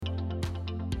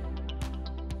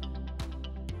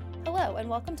Hello, and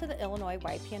welcome to the Illinois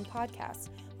YPN podcast,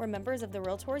 where members of the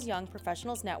Realtors Young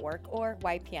Professionals Network, or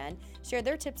YPN, share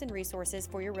their tips and resources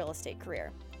for your real estate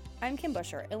career. I'm Kim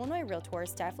Busher, Illinois Realtors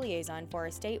Staff Liaison for our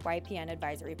State YPN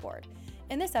Advisory Board.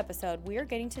 In this episode, we are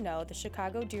getting to know the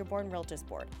Chicago Dearborn Realtors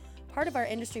Board, part of our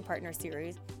Industry Partner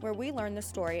series, where we learn the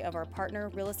story of our partner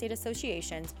real estate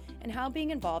associations and how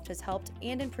being involved has helped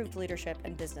and improved leadership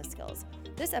and business skills.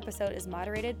 This episode is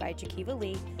moderated by Jakiva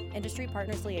Lee, Industry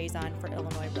Partners Liaison for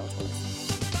Illinois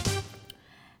Realtors.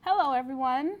 Hello,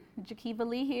 everyone. Jakiva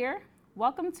Lee here.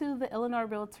 Welcome to the Illinois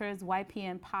Realtors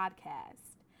YPN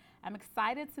podcast. I'm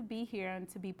excited to be here and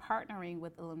to be partnering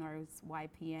with Illinois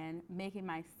YPN, making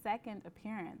my second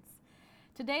appearance.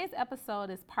 Today's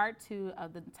episode is part 2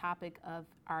 of the topic of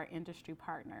our industry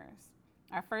partners.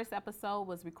 Our first episode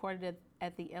was recorded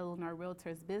at the Illinois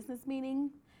Realtors business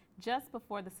meeting just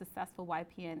before the successful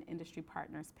YPN Industry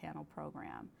Partners panel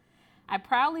program. I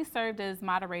proudly served as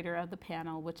moderator of the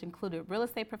panel, which included real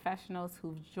estate professionals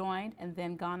who've joined and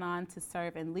then gone on to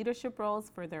serve in leadership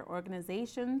roles for their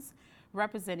organizations,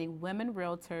 representing women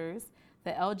realtors,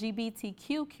 the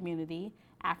LGBTQ community,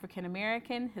 African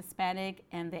American, Hispanic,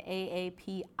 and the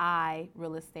AAPI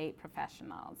real estate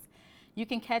professionals. You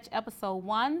can catch episode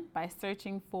 1 by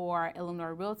searching for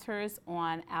Illinois Realtors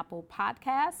on Apple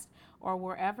Podcasts or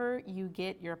wherever you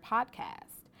get your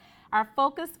podcast. Our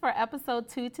focus for episode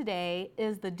 2 today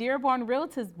is the Dearborn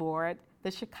Realtors Board,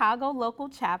 the Chicago local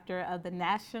chapter of the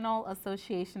National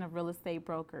Association of Real Estate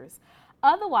Brokers,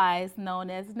 otherwise known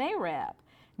as NAREB.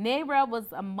 NAREB was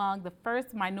among the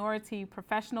first minority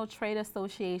professional trade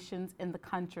associations in the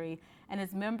country, and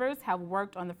its members have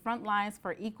worked on the front lines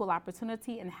for equal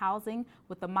opportunity in housing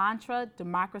with the mantra,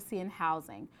 democracy in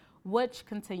housing, which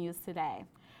continues today.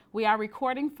 We are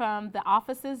recording from the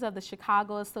offices of the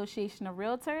Chicago Association of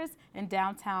Realtors in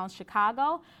downtown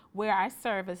Chicago, where I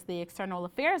serve as the External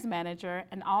Affairs Manager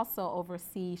and also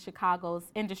oversee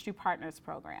Chicago's Industry Partners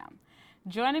Program.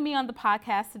 Joining me on the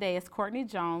podcast today is Courtney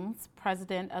Jones,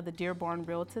 President of the Dearborn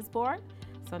Realtors Board.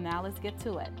 So now let's get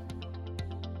to it.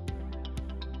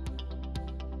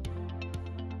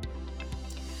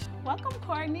 Welcome,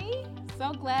 Courtney.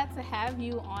 So glad to have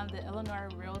you on the Illinois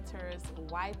Realtors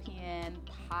YPN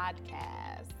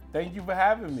podcast. Thank you for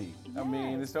having me. Yes. I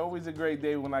mean, it's always a great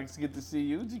day when I get to see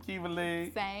you, Jakiva Lee.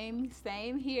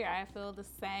 Same here. I feel the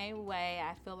same way.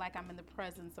 I feel like I'm in the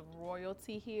presence of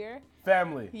royalty here.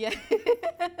 Family. Yeah.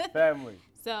 Family.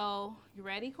 So, you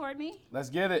ready, Courtney? Let's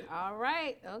get it. All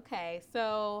right. Okay.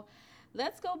 So,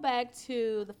 let's go back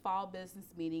to the fall business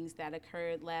meetings that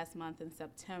occurred last month in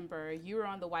September. You were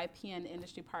on the YPN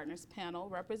Industry Partners panel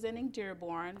representing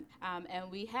Dearborn,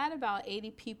 and we had about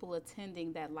 80 people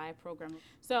attending that live program.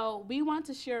 So we want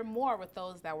to share more with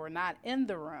those that were not in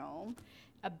the room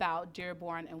about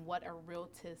Dearborn and what a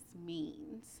realtor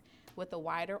means with a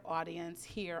wider audience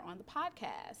here on the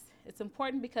podcast. It's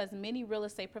important because many real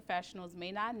estate professionals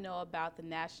may not know about the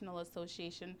National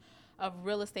Association of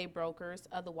Real Estate Brokers,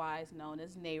 otherwise known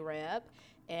as NAREB,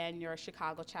 and your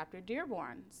Chicago chapter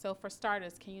Dearborn. So for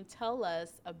starters, can you tell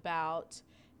us about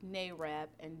NAREB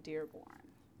and Dearborn?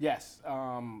 Yes,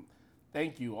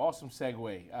 thank you. Awesome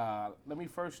segue. Let me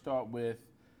first start with,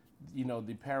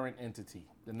 the parent entity,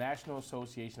 the National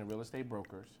Association of Real Estate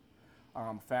Brokers,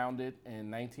 founded in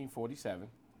 1947,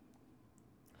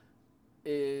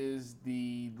 is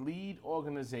the lead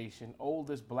organization,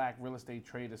 oldest black real estate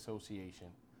trade association,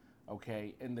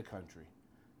 in the country.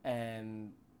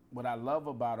 And what I love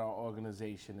about our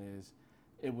organization is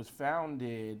it was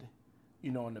founded,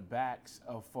 on the backs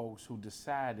of folks who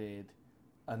decided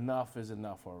enough is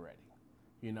enough already.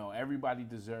 Everybody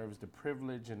deserves the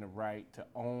privilege and the right to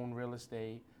own real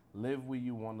estate, live where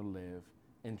you want to live,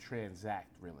 and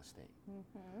transact real estate.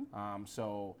 Mm-hmm.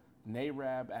 So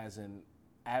NAREB as an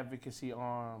advocacy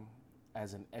arm,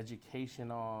 as an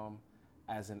education arm,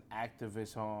 as an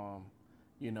activist arm,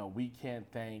 we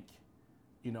can't thank,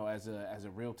 as a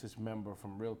Realtors member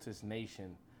from Realtors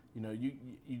Nation,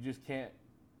 you just can't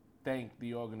thank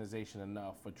the organization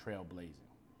enough for trailblazing.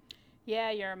 Yeah,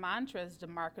 your mantra is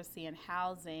democracy and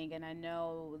housing, and I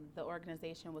know the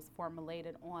organization was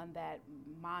formulated on that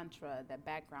mantra, that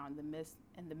background,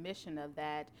 and the mission of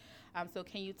that. So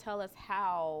can you tell us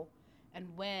how and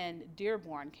when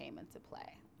Dearborn came into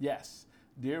play? Yes,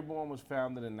 Dearborn was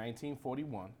founded in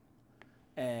 1941.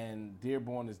 And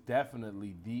Dearborn is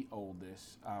definitely the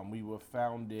oldest. We were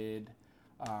founded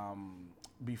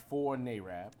before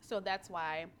NAREB. So that's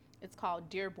why it's called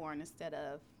Dearborn instead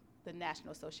of the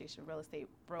National Association of Real Estate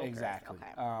Brokers. Exactly.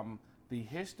 Okay. The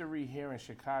history here in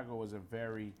Chicago is a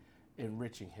very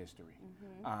enriching history.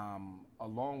 Mm-hmm.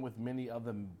 Along with many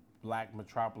other black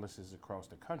metropolises across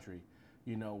the country,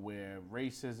 where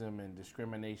racism and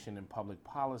discrimination in public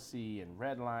policy and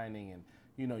redlining and,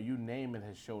 you name it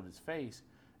has showed its face.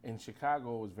 In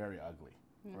Chicago, it was very ugly,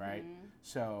 right?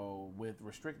 So with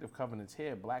restrictive covenants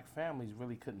here, black families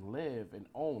really couldn't live and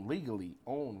legally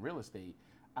own real estate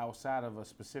outside of a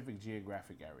specific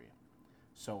geographic area.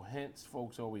 So hence,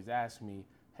 folks always ask me,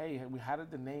 hey, how did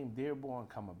the name Dearborn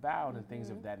come about and things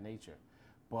of that nature?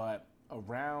 But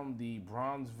around the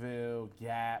Bronzeville,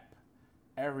 Gap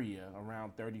area,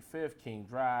 around 35th, King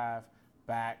Drive,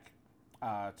 back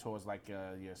towards like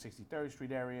your 63rd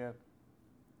Street area,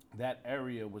 that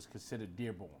area was considered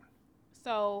Dearborn.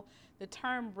 So the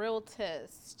term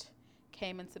realtist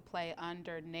came into play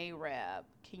under NAREB.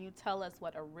 Can you tell us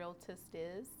what a realtist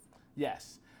is?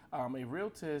 Yes. A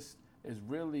realtist is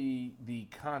really the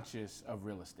conscious of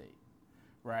real estate,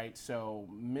 right? So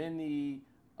many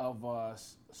of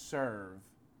us serve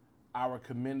our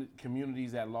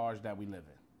communities at large that we live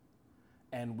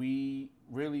in. And we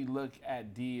really look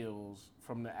at deals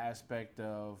from the aspect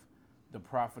of the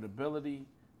profitability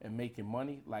and making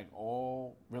money like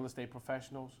all real estate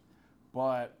professionals,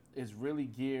 but it's really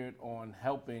geared on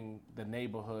helping the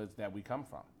neighborhoods that we come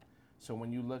from. So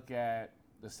when you look at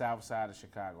the south side of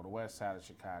Chicago, the west side of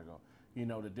Chicago,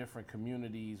 the different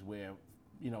communities where,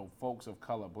 folks of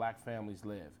color, black families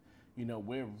live,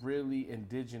 we're really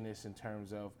indigenous in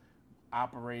terms of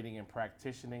operating and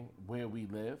practicing where we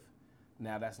live.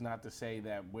 Now, that's not to say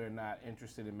that we're not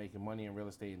interested in making money in real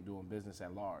estate and doing business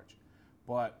at large.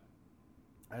 But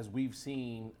as we've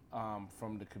seen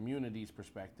from the community's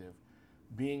perspective,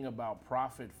 being about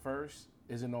profit first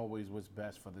isn't always what's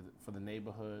best for the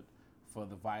neighborhood, for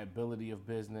the viability of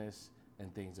business,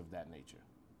 and things of that nature.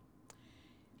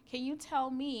 Can you tell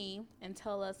me and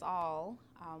tell us all,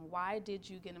 why did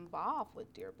you get involved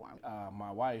with Dearborn?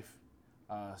 My wife,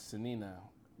 Sanina,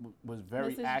 was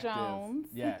very Mrs. active. Jones.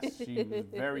 Yes, she was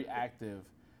very active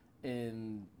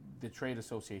in the trade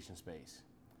association space.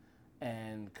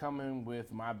 And coming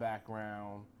with my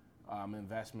background,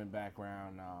 investment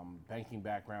background, banking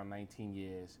background, 19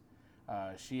 years,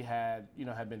 she had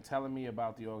been telling me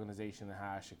about the organization and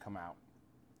how I should come out.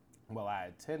 Well, I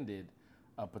attended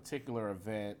a particular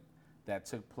event that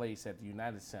took place at the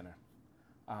United Center,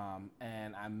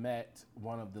 and I met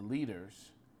one of the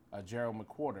leaders, Gerald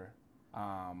McWhorter.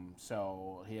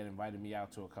 So he had invited me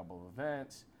out to a couple of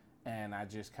events, and I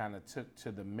just kind of took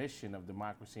to the mission of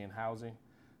democracy and housing,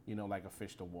 like a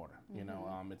fish to water.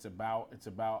 It's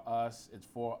about us, it's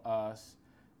for us,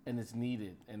 and it's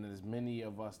needed. And there's many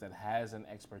of us that has an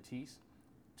expertise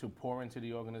to pour into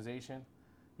the organization.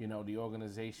 The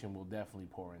organization will definitely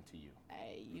pour into you.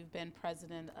 You've been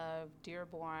president of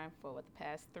Dearborn for the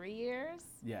past 3 years?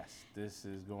 Yes, this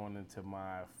is going into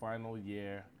my final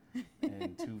year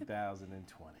in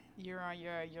 2020. You're on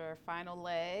your final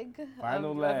leg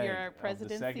of your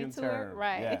presidency of the second tour, term.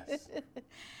 right? Yes.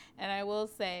 And I will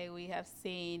say we have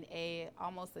seen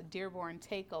almost a Dearborn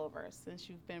takeover since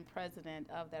you've been president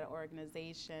of that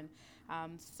organization.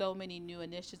 So many new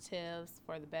initiatives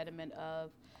for the betterment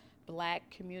of Black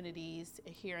communities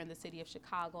here in the city of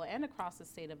Chicago and across the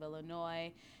state of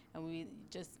Illinois. And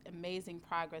just amazing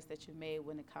progress that you've made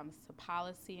when it comes to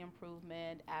policy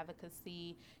improvement,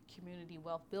 advocacy, community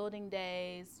wealth building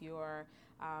days, your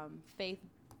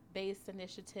faith-based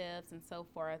initiatives and so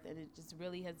forth. And it just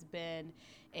really has been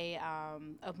a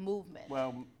movement.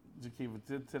 Well,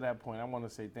 Jakiva, to that point, I want to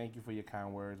say thank you for your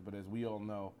kind words. But as we all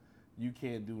know, you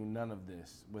can't do none of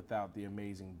this without the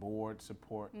amazing board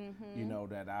support,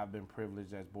 that I've been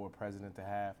privileged as board president to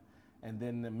have. And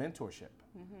then the mentorship.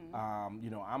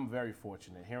 I'm very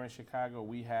fortunate. Here in Chicago,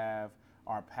 we have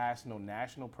our past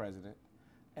national president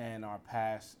and our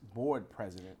past board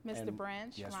president. Mr.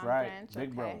 Branch. Yes, Ron right. Branch, Big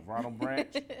okay. bro, Ronald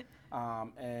Branch.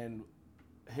 And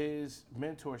his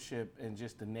mentorship and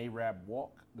just the NAREB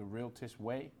walk, the Realtist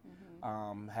way,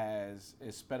 has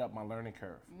sped up my learning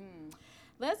curve.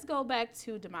 Let's go back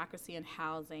to democracy and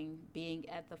housing being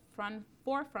at the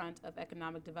forefront of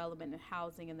economic development and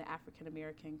housing in the African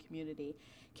American community.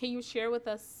 Can you share with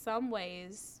us some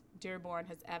ways Dearborn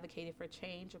has advocated for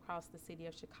change across the city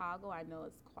of Chicago? I know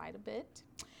it's quite a bit.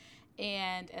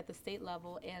 And at the state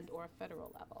level and or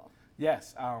federal level.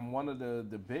 Yes, one of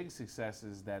the big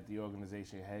successes that the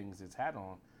organization hangs its hat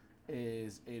on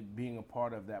is it being a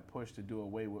part of that push to do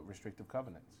away with restrictive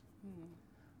covenants.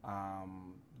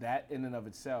 That in and of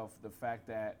itself, the fact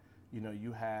that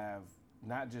you have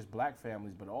not just Black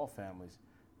families but all families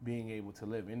being able to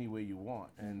live anywhere you want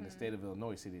in the state of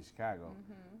Illinois, city of Chicago,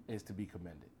 is to be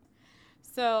commended.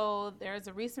 So there's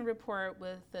a recent report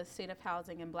with the State of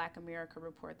Housing and Black America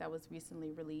report that was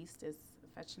recently released. It's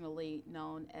affectionately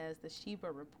known as the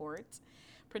Sheba Report,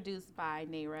 produced by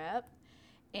NAREB.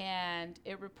 And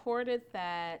it reported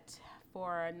that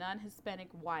for non-Hispanic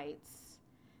whites,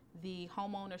 the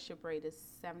home ownership rate is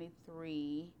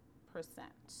 73%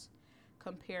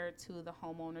 compared to the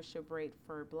home ownership rate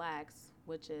for blacks,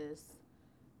 which is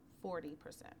 40%.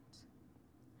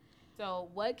 So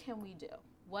what can we do?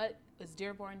 What is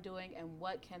Dearborn doing, and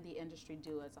what can the industry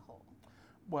do as a whole?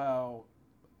 Well,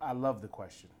 I love the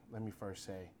question, let me first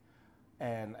say.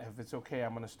 And if it's okay,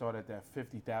 I'm going to start at that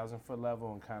 50,000 foot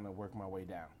level and kind of work my way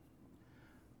down.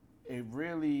 It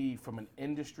really, from an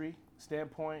industry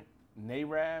standpoint,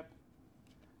 NAREB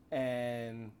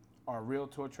and our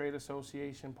Realtor Trade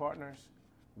Association partners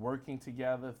working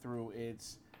together through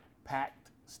its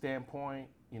PACT standpoint,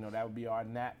 that would be our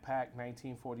NATPAC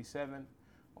 1947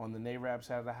 on the NAREB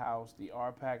side of the house, the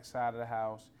RPAC side of the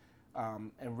house,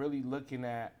 and really looking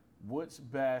at what's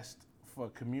best for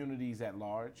communities at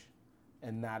large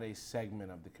and not a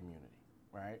segment of the community,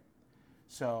 right?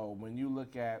 So when you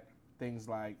look at things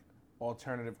like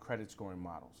alternative credit scoring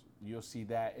models, you'll see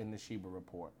that in the Sheba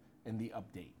Report, in the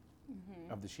update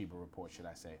of the Sheba Report, should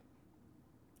I say.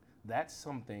 That's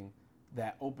something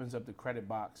that opens up the credit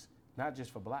box, not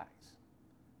just for blacks.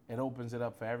 It opens it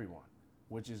up for everyone,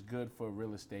 which is good for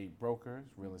real estate brokers,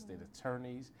 real estate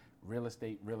attorneys, real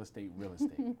estate,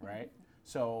 right?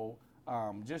 So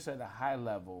just at a high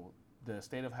level, the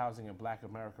State of Housing in Black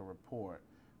America report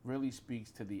really speaks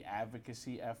to the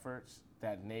advocacy efforts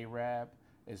that NAREB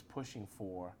is pushing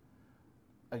for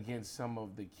against some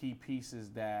of the key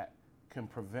pieces that can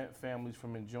prevent families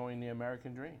from enjoying the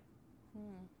American dream.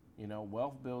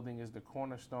 Wealth building is the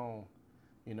cornerstone,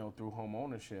 through home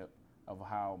ownership of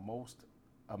how most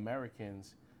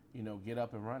Americans, get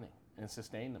up and running and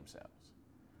sustain themselves.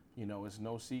 It's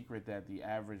no secret that the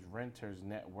average renter's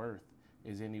net worth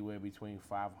is anywhere between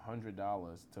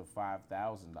 $500 to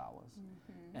 $5,000,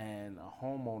 and a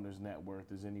homeowner's net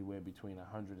worth is anywhere between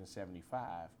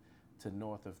 $175 to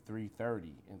north of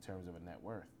 $330 in terms of a net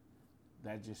worth.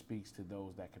 That just speaks to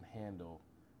those that can handle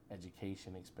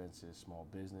education expenses, small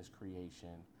business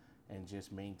creation, and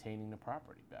just maintaining the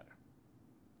property better.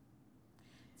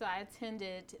 So I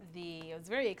was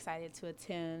very excited to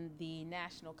attend the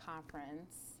national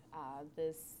conference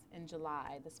in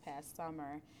July, this past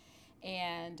summer.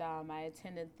 And I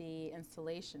attended the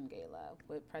installation gala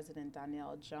with President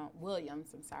Donnell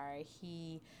Williams.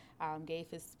 He gave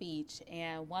his speech.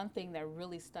 And one thing that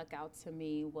really stuck out to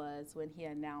me was when he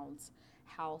announced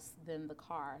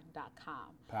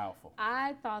HouseThenTheCar.com. Powerful.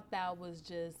 I thought that was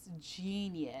just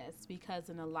genius, because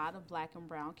in a lot of black and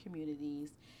brown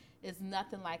communities, it's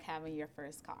nothing like having your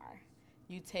first car.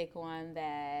 You take one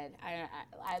that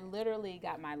I literally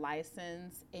got my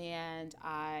license and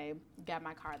I got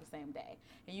my car the same day.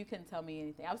 And you couldn't tell me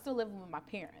anything. I was still living with my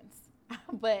parents.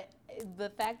 But the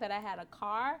fact that I had a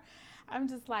car, I'm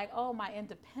just like, oh, my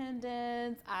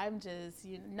independence. I'm just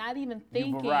not even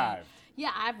thinking. You've arrived.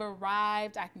 Yeah, I've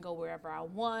arrived. I can go wherever I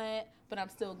want, but I'm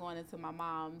still going into my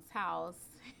mom's house,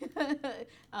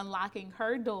 unlocking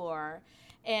her door,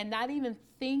 and not even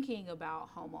thinking about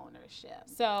home ownership.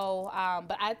 So,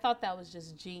 but I thought that was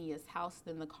just genius,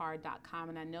 HouseThenTheCar.com,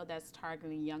 and I know that's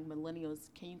targeting young millennials.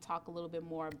 Can you talk a little bit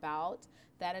more about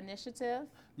that initiative?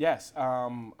 Yes,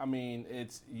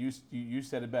 it's you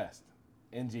said it best,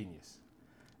 ingenious.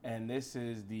 And this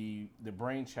is the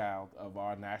brainchild of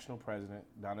our national president,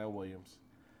 Donnell Williams.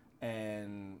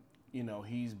 And,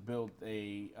 he's built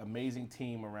an amazing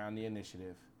team around the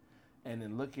initiative. And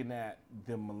in looking at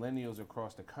the millennials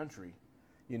across the country,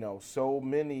 so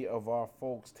many of our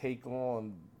folks take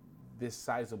on this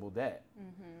sizable debt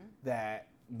that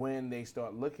when they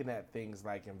start looking at things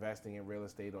like investing in real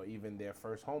estate or even their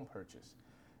first home purchase,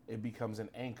 it becomes an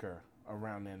anchor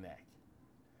around their neck.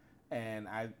 And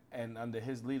under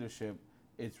his leadership,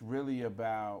 it's really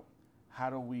about how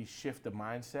do we shift the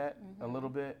mindset a little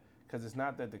bit, because it's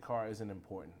not that the car isn't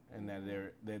important and that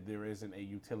there isn't a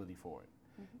utility for it.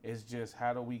 It's just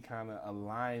how do we kind of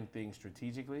align things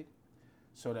strategically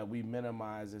so that we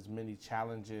minimize as many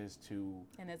challenges to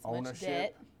and as ownership, much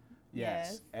debt.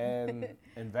 yes. And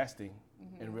investing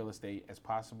in real estate as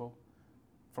possible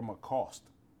from a cost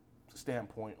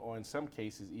standpoint, or in some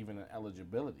cases even an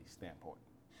eligibility standpoint.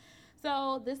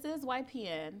 So this is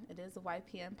YPN. It is a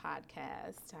YPN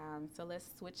podcast. So let's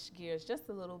switch gears just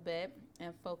a little bit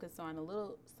and focus on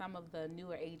some of the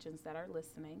newer agents that are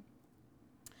listening.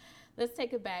 Let's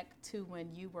take it back to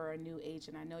when you were a new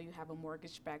agent. I know you have a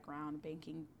mortgage background,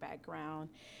 banking background,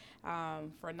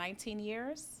 for 19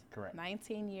 years? Correct.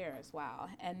 19 years, wow.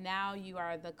 And now you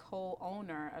are the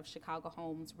co-owner of Chicago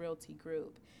Homes Realty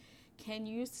Group. can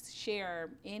you share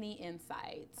any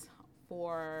insights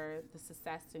for the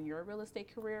success in your real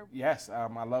estate career? Yes, I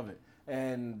love it.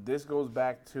 And this goes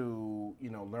back to,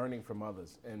 learning from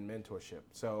others and mentorship.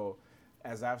 So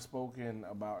as I've spoken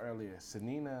about earlier,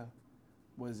 Sanina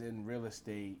was in real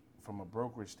estate from a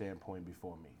brokerage standpoint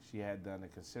before me. She had done a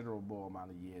considerable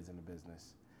amount of years in the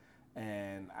business.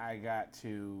 And I got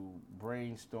to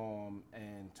brainstorm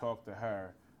and talk to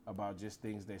her about just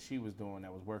things that she was doing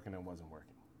that was working and wasn't working.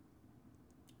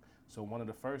 So one of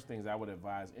the first things I would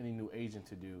advise any new agent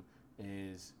to do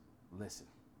is listen.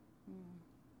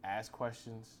 Ask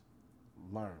questions,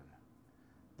 learn.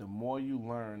 The more you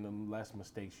learn, the less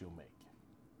mistakes you'll make,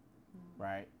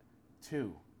 right?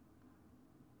 2,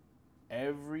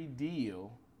 every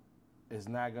deal is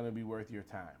not going to be worth your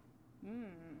time.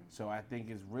 So I think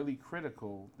it's really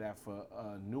critical that for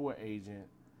a newer agent,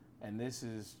 and this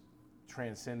is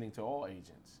transcending to all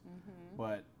agents,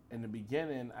 but in the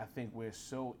beginning, I think we're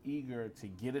so eager to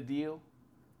get a deal,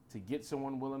 to get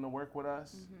someone willing to work with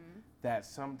us, that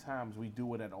sometimes we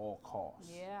do it at all costs.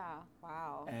 Yeah,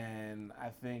 wow. And I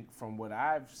think from what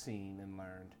I've seen and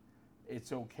learned,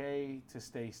 it's okay to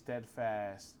stay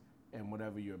steadfast in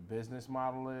whatever your business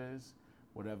model is,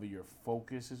 whatever your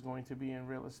focus is going to be in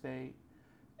real estate,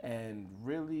 and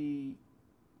really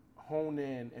hone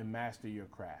in and master your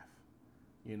craft.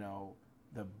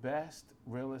 The best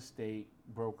real estate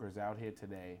brokers out here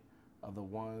today are the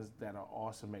ones that are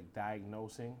awesome at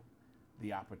diagnosing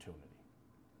the opportunity.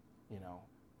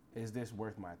 Is this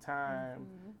worth my time?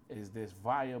 Is this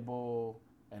viable?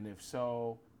 And if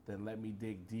so, then let me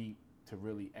dig deep to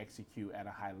really execute at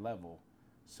a high level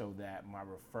so that my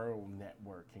referral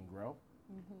network can grow.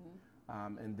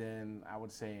 And then I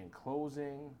would say in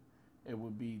closing, it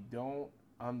would be don't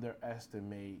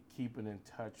underestimate keeping in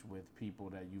touch with people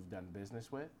that you've done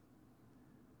business with.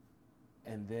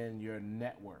 And then your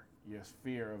network, your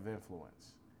sphere of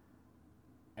influence.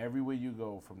 Everywhere you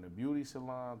go, from the beauty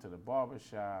salon to the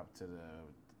barbershop to the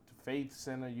faith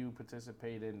center you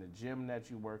participate in, the gym that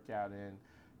you work out in,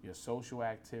 your social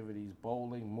activities,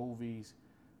 bowling, movies,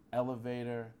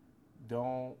 elevator,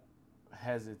 don't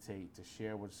hesitate to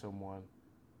share with someone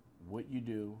what you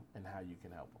do and how you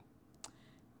can help them.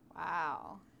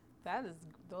 Wow,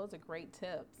 those are great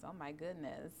tips. Oh my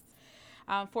goodness.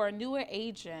 For a newer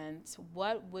agent,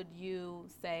 what would you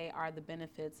say are the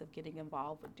benefits of getting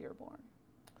involved with Dearborn?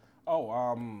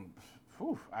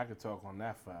 I could talk on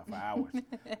that for hours.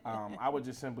 I would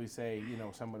just simply say,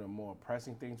 some of the more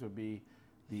pressing things would be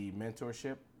the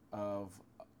mentorship of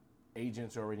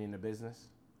agents already in the business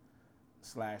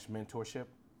 / mentorship.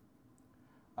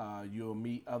 You'll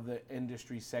meet other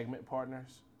industry segment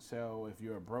partners. So if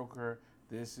you're a broker,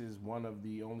 this is one of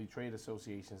the only trade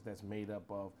associations that's made up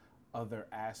of other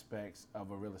aspects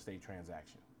of a real estate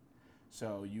transaction.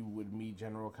 So you would meet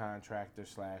general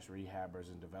contractors / rehabbers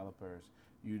and developers.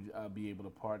 You'd be able to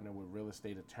partner with real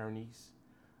estate attorneys.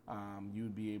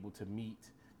 You'd be able to meet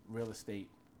real estate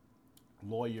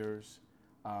lawyers,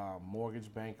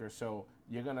 mortgage bankers. So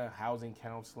you're going to housing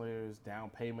counselors,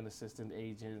 down payment assistant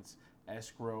agents,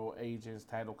 escrow agents,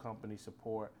 title company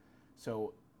support.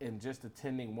 So in just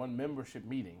attending one membership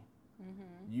meeting,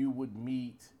 you would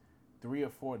meet 3 or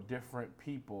 4 different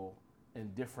people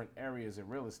in different areas of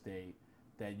real estate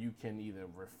that you can either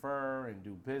refer and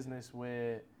do business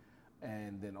with.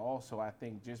 And then also, I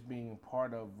think just being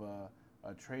part of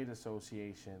a trade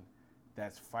association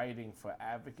that's fighting for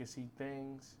advocacy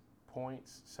things,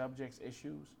 points, subjects,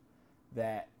 issues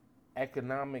that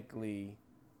economically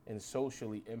and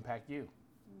socially impact you.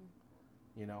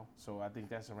 So I think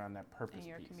that's around that purpose in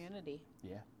your piece. Community.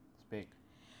 Yeah, it's big.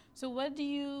 So what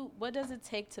does it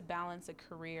take to balance a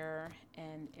career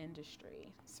and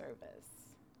industry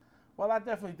service? Well, I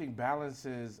definitely think balance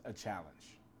is a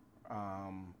challenge.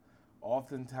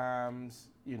 Oftentimes,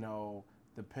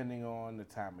 depending on the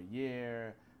time of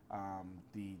year,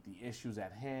 the issues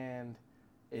at hand,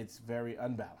 it's very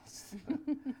unbalanced.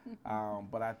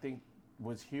 But I think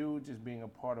what's huge is being a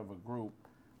part of a group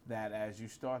that as you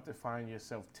start to find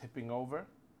yourself tipping over,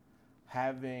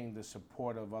 having the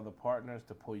support of other partners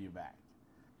to pull you back.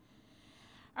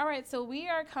 All right, so we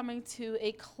are coming to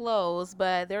a close,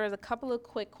 but there is a couple of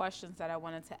quick questions that I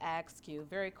wanted to ask you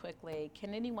very quickly.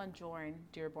 Can anyone join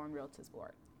Dearborn Realtors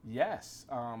Board? Yes,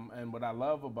 and what I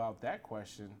love about that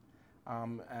question,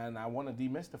 and I want to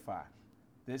demystify,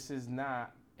 this is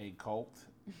not a cult,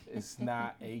 it's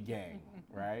not a gang,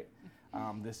 right?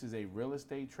 This is a real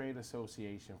estate trade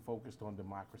association focused on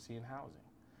democracy and housing.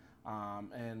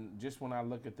 And just when I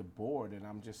look at the board, and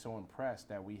I'm just so impressed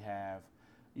that we have,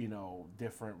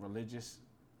 different religious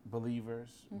believers,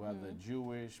 whether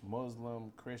Jewish,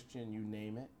 Muslim, Christian, you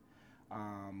name it.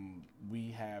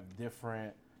 We have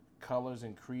different colors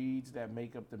and creeds that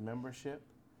make up the membership.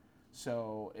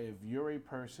 So if you're a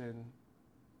person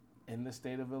in the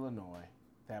state of Illinois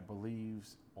that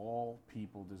believes all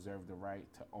people deserve the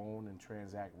right to own and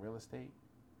transact real estate,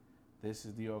 this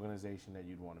is the organization that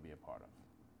you'd want to be a part of.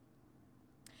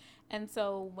 And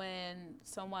so when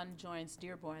someone joins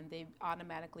Dearborn, they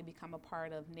automatically become a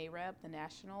part of NAREB, the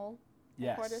national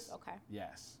headquarters? Yes. Okay.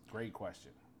 Yes. Great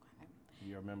question. Okay.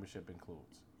 Your membership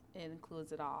includes. It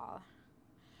includes it all.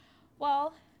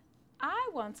 Well, I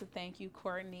want to thank you,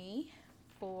 Courtney,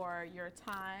 for your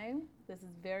time. This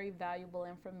is very valuable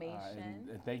information.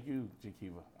 And thank you,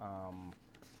 Jakiva.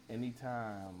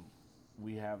 Anytime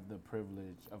we have the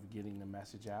privilege of getting the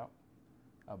message out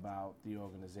about the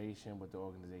organization, what the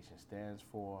organization stands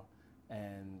for,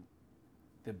 and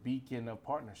the beacon of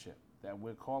partnership that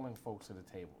we're calling folks to the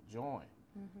table. Join,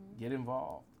 get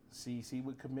involved, see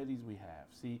what committees we have,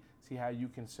 see how you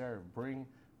can serve, bring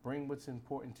what's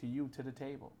important to you to the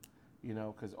table,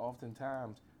 because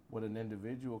oftentimes what an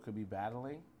individual could be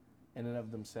battling in and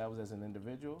of themselves as an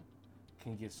individual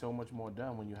can get so much more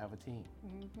done when you have a team.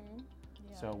 Yeah.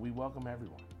 So we welcome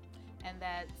everyone. And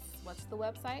what's the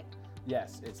website?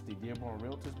 Yes, it's the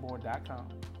DearbornRealtorsBoard.com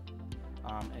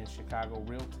and Chicago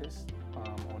Realtors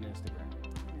on Instagram.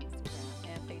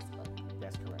 And Facebook.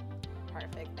 That's correct.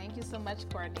 Perfect. Thank you so much,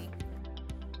 Courtney.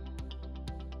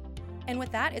 And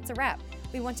with that, it's a wrap.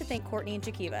 We want to thank Courtney and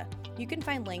Jakiva. You can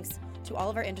find links to all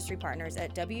of our industry partners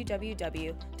at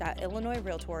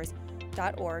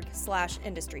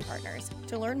www.illinoisrealtors.org/industry partners.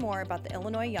 To learn more about the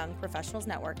Illinois Young Professionals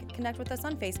Network, connect with us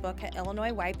on Facebook at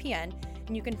Illinois YPN,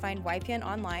 and you can find YPN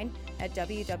online at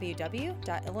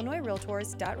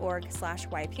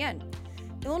www.illinoisrealtors.org/YPN.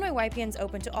 Illinois YPN is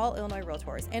open to all Illinois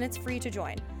realtors, and it's free to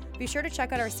join. Be sure to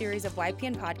check out our series of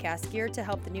YPN podcasts geared to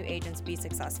help the new agents be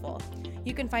successful.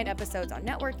 You can find episodes on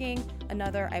networking,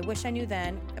 another I Wish I Knew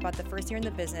Then, about the first year in the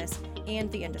business,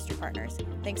 and the industry partners.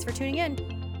 Thanks for tuning in.